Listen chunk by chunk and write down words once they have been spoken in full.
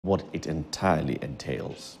what it entirely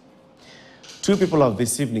entails. Two people have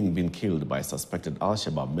this evening been killed by suspected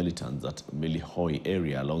Shabaab militants at Milihoi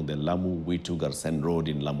area along the Lamu-Witu-Garsen Road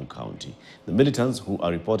in Lamu County. The militants, who are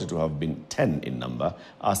reported to have been 10 in number,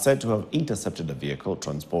 are said to have intercepted a vehicle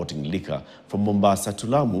transporting liquor from Mombasa to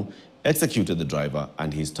Lamu, executed the driver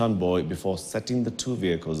and his turnboy before setting the two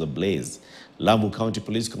vehicles ablaze. Lamu County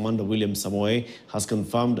Police Commander William Samoei has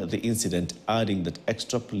confirmed the incident, adding that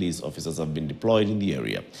extra police officers have been deployed in the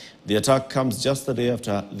area. The attack comes just the day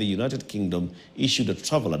after the United Kingdom issued a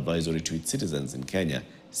travel advisory to its citizens in Kenya,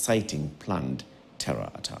 citing planned terror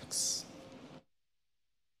attacks.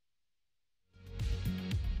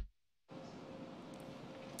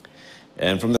 And from the